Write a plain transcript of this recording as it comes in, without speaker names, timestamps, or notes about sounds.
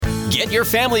Get your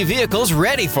family vehicles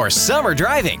ready for summer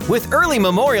driving with early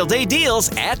Memorial Day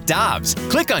deals at Dobbs.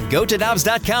 Click on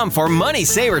GoToDobbs.com for money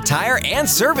saver tire and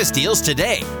service deals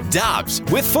today. Dobbs,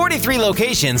 with 43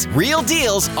 locations, real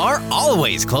deals are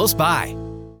always close by.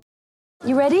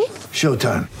 You ready?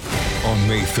 Showtime. On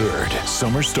May 3rd,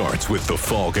 summer starts with The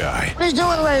Fall Guy. Let's do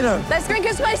it later. Let's drink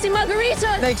a spicy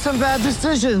margarita. Make some bad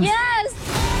decisions.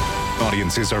 Yes!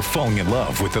 Audiences are falling in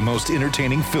love with the most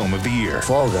entertaining film of the year.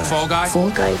 Fall Guy. Fall Guy.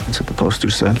 Fall guy. That's what the poster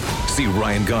said. See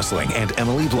Ryan Gosling and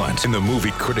Emily Blunt in the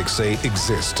movie critics say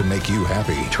exists to make you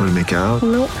happy. Trying to make it out?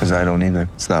 Nope. Because I don't either.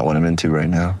 It's not what I'm into right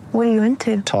now. What are you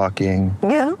into? Talking.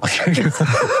 Yeah.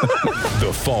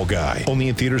 The Fall Guy. Only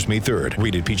in theaters May 3rd.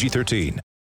 Rated PG-13.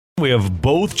 We have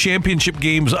both championship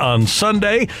games on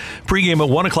Sunday. Pregame at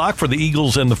 1 o'clock for the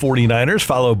Eagles and the 49ers,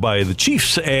 followed by the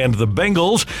Chiefs and the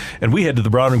Bengals. And we head to the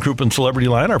Brown and Crouppen Celebrity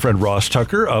Line. Our friend Ross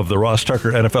Tucker of the Ross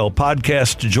Tucker NFL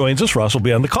podcast joins us. Ross will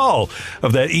be on the call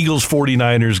of that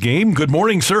Eagles-49ers game. Good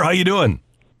morning, sir. How you doing?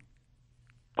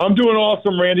 I'm doing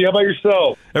awesome, Randy. How about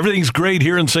yourself? Everything's great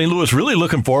here in St. Louis. Really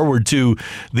looking forward to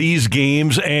these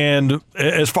games. And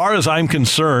as far as I'm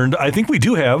concerned, I think we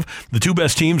do have the two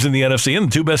best teams in the NFC and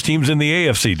the two best teams in the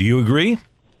AFC. Do you agree?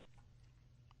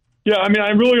 Yeah, I mean, I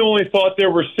really only thought there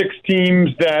were 6 teams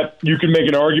that you could make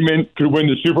an argument could win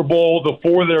the Super Bowl. The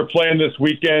 4 that are playing this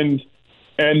weekend,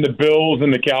 and the Bills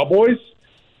and the Cowboys.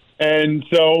 And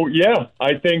so, yeah,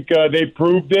 I think they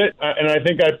proved it. And I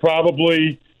think I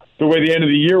probably, the way the end of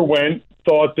the year went,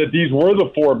 thought that these were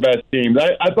the 4 best teams.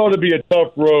 I thought it'd be a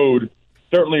tough road,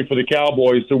 certainly for the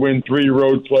Cowboys, to win 3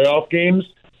 road playoff games.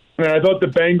 And I thought the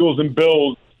Bengals and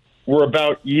Bills were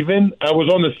about even. I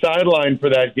was on the sideline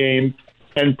for that game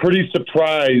and pretty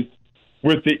surprised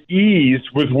with the ease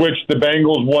with which the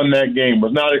Bengals won that game.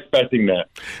 Was not expecting that.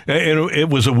 And it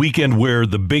was a weekend where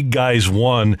the big guys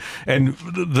won, and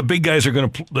the big guys are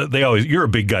going to. They always. You're a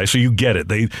big guy, so you get it.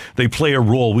 They play a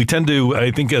role. We tend to,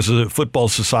 I think, as a football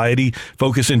society,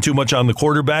 focus in too much on the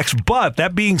quarterbacks. But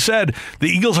that being said, the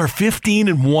Eagles are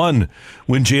 15-1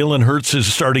 when Jalen Hurts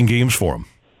is starting games for them.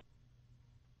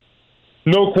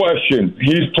 No question.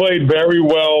 He's played very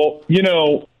well. You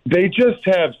know, they just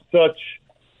have such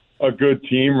a good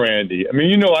team, Randy. I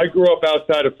mean, you know, I grew up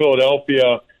outside of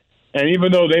Philadelphia, and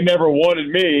even though they never wanted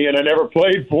me and I never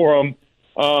played for them,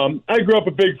 I grew up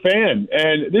a big fan.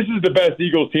 And this is the best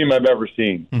Eagles team I've ever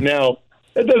seen. Mm-hmm. Now,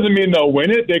 that doesn't mean they'll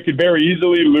win it. They could very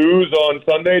easily lose on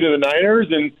Sunday to the Niners.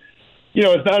 And, you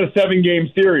know, it's not a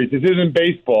 7-game series. This isn't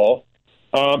baseball.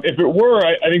 If it were,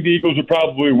 I think the Eagles would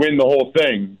probably win the whole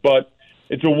thing. But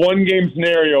it's a 1-game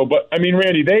scenario. But, I mean,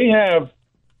 Randy, they have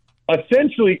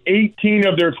essentially 18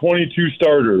 of their 22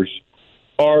 starters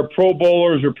are Pro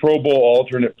Bowlers or Pro Bowl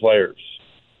alternate players.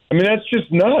 I mean, that's just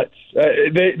nuts.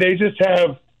 They just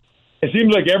have – it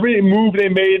seems like every move they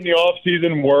made in the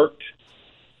offseason worked.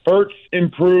 Hurts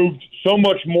improved so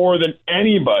much more than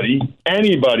anybody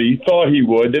thought he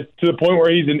would, to the point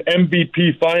where he's an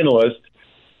MVP finalist.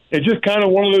 It's just kind of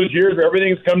one of those years where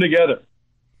everything's come together.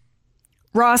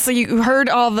 Ross, so you heard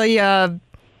all the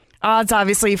odds,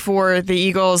 obviously, for the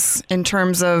Eagles in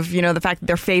terms of, you know, the fact that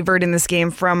they're favored in this game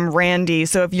from Randy.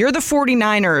 So if you're the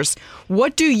 49ers,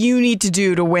 what do you need to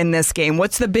do to win this game?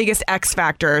 What's the biggest X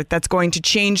factor that's going to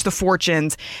change the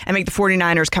fortunes and make the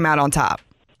 49ers come out on top?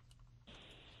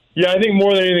 Yeah, I think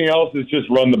more than anything else is just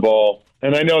run the ball.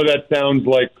 And I know that sounds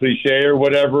like cliche or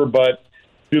whatever, but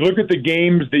if you look at the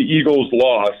games the Eagles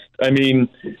lost, I mean,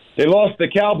 they lost the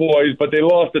Cowboys, but they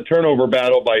lost the turnover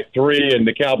battle by 3, and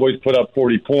the Cowboys put up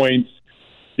 40 points.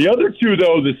 The other two,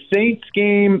 though, the Saints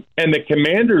game and the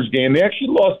Commanders game, they actually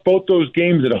lost both those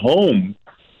games at home.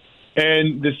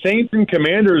 And the Saints and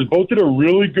Commanders both did a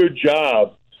really good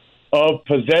job of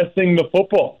possessing the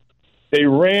football. They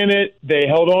ran it. They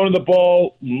held on to the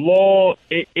ball long.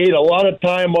 It ate a lot of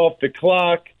time off the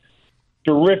clock.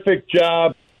 Terrific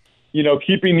job, you know,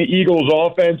 keeping the Eagles'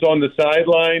 offense on the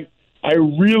sideline. I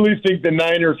really think the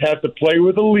Niners have to play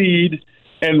with a lead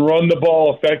and run the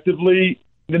ball effectively.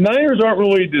 The Niners aren't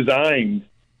really designed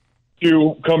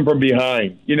to come from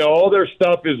behind. You know, all their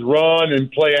stuff is run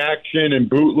and play action and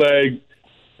bootleg.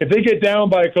 If they get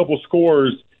down by a couple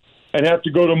scores and have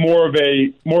to go to more of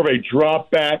a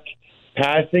drop back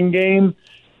passing game,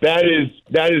 that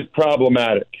is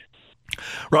problematic.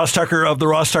 Ross Tucker of the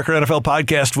Ross Tucker NFL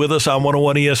podcast with us on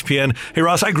 101 ESPN. Hey,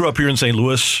 Ross, I grew up here in St.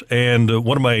 Louis, and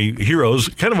one of my heroes,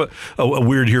 kind of a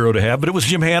weird hero to have, but it was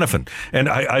Jim Hanifin. And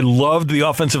I loved the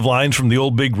offensive lines from the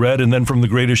old Big Red and then from the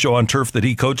Greatest Show on Turf that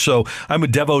he coached. So I'm a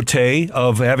devotee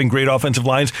of having great offensive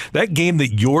lines. That game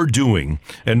that you're doing,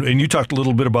 and you talked a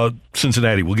little bit about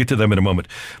Cincinnati. We'll get to them in a moment.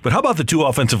 But how about the two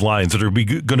offensive lines that are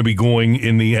going to be going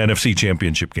in the NFC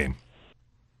Championship game?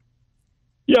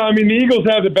 Yeah, I mean, the Eagles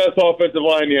have the best offensive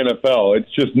line in the NFL.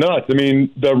 It's just nuts. I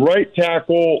mean, the right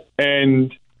tackle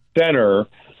and center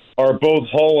are both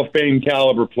Hall of Fame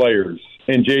caliber players,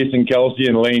 and Jason Kelce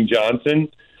and Lane Johnson.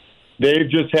 They've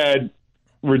just had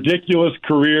ridiculous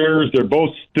careers. They're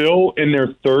both still in their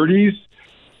 30s,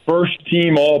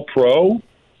 first-team All-Pro,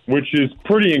 which is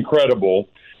pretty incredible.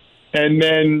 And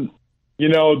then,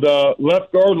 the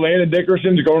left guard, Landon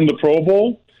Dickerson's going to the Pro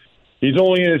Bowl. He's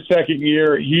only in his second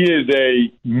year. He is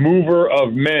a mover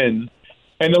of men.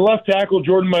 And the left tackle,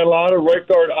 Jordan Mailata, right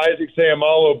guard, Isaac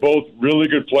Seumalo, both really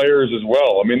good players as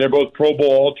well. I mean, they're both Pro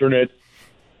Bowl alternates.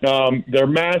 They're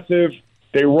massive.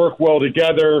 They work well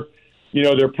together.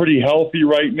 They're pretty healthy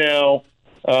right now.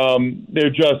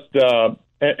 They're just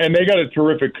and they got a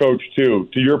terrific coach, too,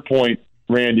 to your point,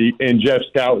 Randy, and Jeff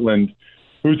Stoutland,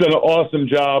 who's done an awesome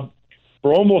job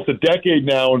for almost a decade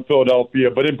now in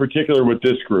Philadelphia, but in particular with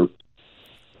this group.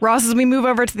 Ross, as we move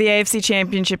over to the AFC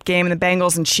Championship game and the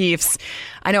Bengals and Chiefs,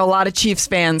 I know a lot of Chiefs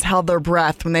fans held their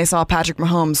breath when they saw Patrick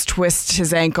Mahomes twist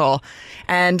his ankle.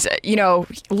 And,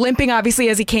 limping obviously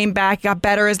as he came back, got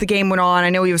better as the game went on.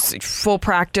 I know he was full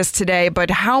practice today,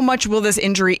 but how much will this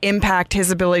injury impact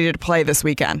his ability to play this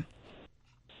weekend?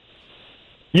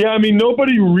 Yeah, I mean,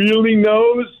 nobody really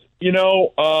knows.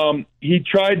 He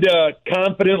tried to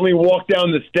confidently walk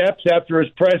down the steps after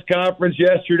his press conference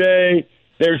yesterday.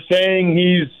 They're saying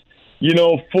he's,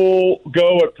 full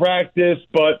go at practice,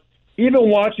 but even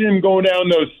watching him go down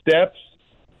those steps,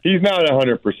 he's not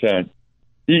 100%.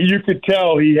 You could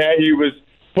tell he was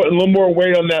putting a little more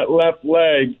weight on that left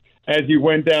leg as he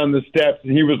went down the steps,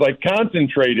 and he was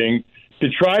concentrating to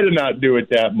try to not do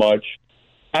it that much.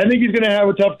 I think he's going to have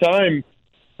a tough time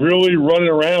really running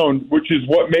around, which is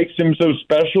what makes him so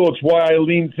special. It's why I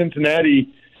lean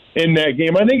Cincinnati in that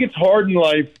game. I think it's hard in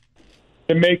life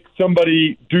to make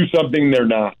somebody do something they're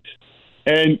not.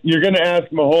 And you're going to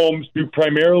ask Mahomes to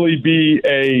primarily be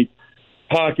a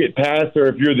pocket passer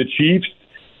if you're the Chiefs.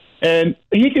 And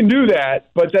he can do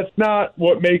that, but that's not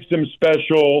what makes him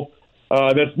special.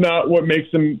 That's not what makes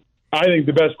him, I think,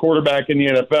 the best quarterback in the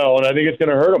NFL. And I think it's going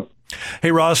to hurt him.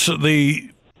 Hey, Ross, the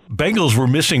Bengals were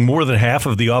missing more than half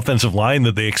of the offensive line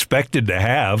that they expected to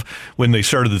have when they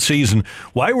started the season.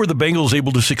 Why were the Bengals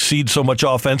able to succeed so much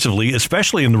offensively,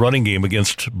 especially in the running game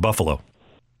against Buffalo?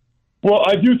 Well,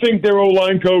 I do think their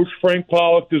O-line coach, Frank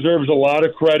Pollock, deserves a lot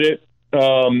of credit.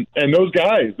 And those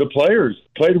guys, the players,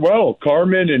 played well.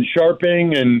 Carmen and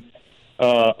Sharping and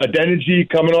Adeniji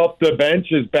coming off the bench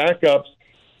as backups.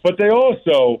 But they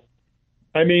also,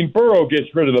 Burrow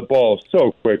gets rid of the ball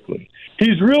so quickly.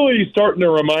 He's really starting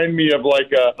to remind me of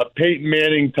a Peyton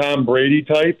Manning, Tom Brady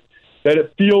type, that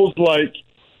it feels like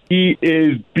he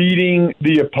is beating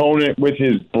the opponent with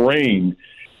his brain.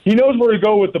 He knows where to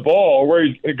go with the ball, where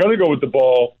he's going to go with the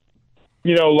ball,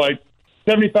 75%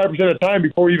 of the time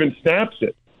before he even snaps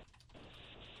it.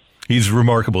 He's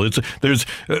remarkable.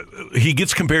 He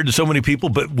gets compared to so many people,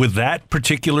 but with that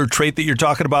particular trait that you're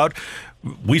talking about,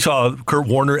 we saw Kurt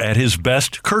Warner at his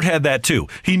best. Kurt had that too.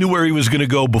 He knew where he was going to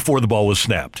go before the ball was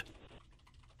snapped.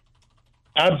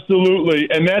 Absolutely.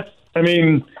 And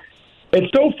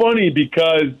it's so funny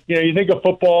because, you think of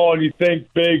football and you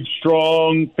think big,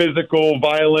 strong, physical,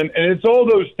 violent, and it's all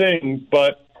those things.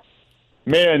 But,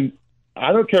 man,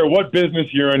 I don't care what business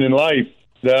you're in life.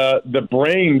 The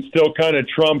brain still kind of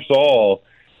trumps all.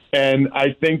 And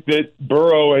I think that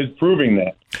Burrow is proving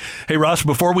that. Hey, Ross,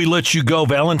 before we let you go,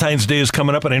 Valentine's Day is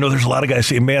coming up, and I know there's a lot of guys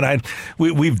saying, man,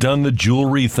 we've done the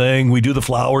jewelry thing. We do the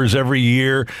flowers every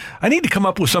year. I need to come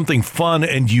up with something fun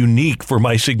and unique for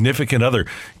my significant other.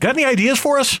 Got any ideas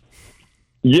for us?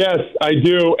 Yes, I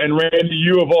do. And, Randy,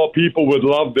 you of all people would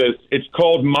love this. It's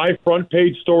called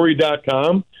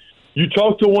myfrontpagestory.com. You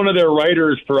talk to one of their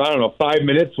writers for, 5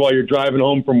 minutes while you're driving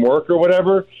home from work or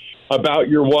whatever about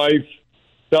your wife.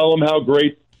 Tell them how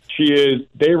great she is.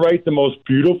 They write the most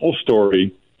beautiful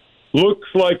story. Looks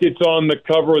like it's on the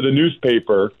cover of the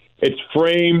newspaper. It's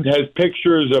framed, has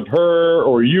pictures of her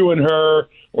or you and her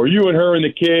and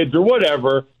the kids or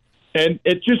whatever. And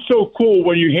it's just so cool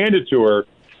when you hand it to her.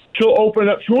 She'll open it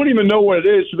up. She won't even know what it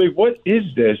is. She'll be like, what is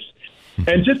this?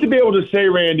 And just to be able to say,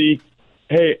 Randy,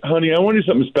 hey, honey, I want to do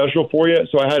something special for you,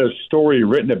 so I had a story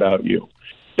written about you.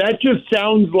 that just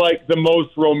sounds like the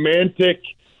most romantic,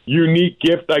 unique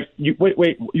gift. Like,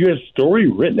 wait, you had a story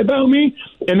written about me?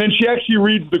 And then she actually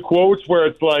reads the quotes where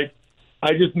it's like,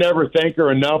 I just never thank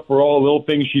her enough for all the little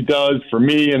things she does for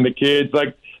me and the kids.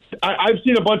 Like, I've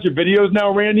seen a bunch of videos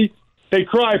now, Randy. They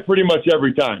cry pretty much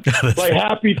every time, like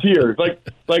happy tears. Like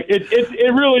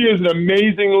it really is an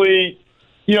amazingly,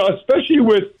 especially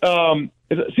with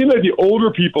it seems like the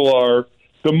older people are,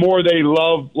 the more they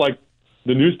love like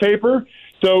the newspaper.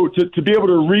 So to be able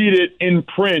to read it in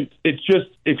print, it's just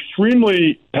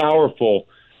extremely powerful.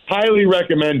 Highly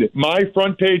recommend it.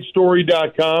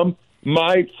 MyFrontPageStory.com.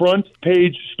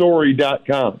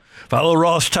 MyFrontPageStory.com. Follow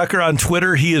Ross Tucker on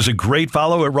Twitter. He is a great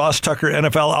follow at Ross Tucker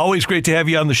NFL. Always great to have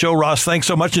you on the show, Ross. Thanks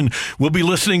so much, and we'll be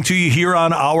listening to you here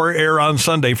on our air on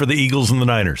Sunday for the Eagles and the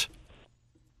Niners.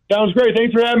 Sounds great.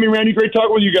 Thanks for having me, Randy. Great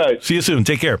talking with you guys. See you soon.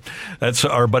 Take care. That's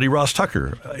our buddy Ross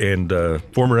Tucker, and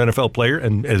former NFL player.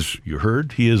 And as you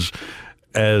heard, he is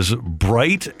as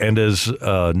bright and as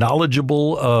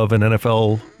knowledgeable of an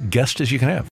NFL guest as you can have.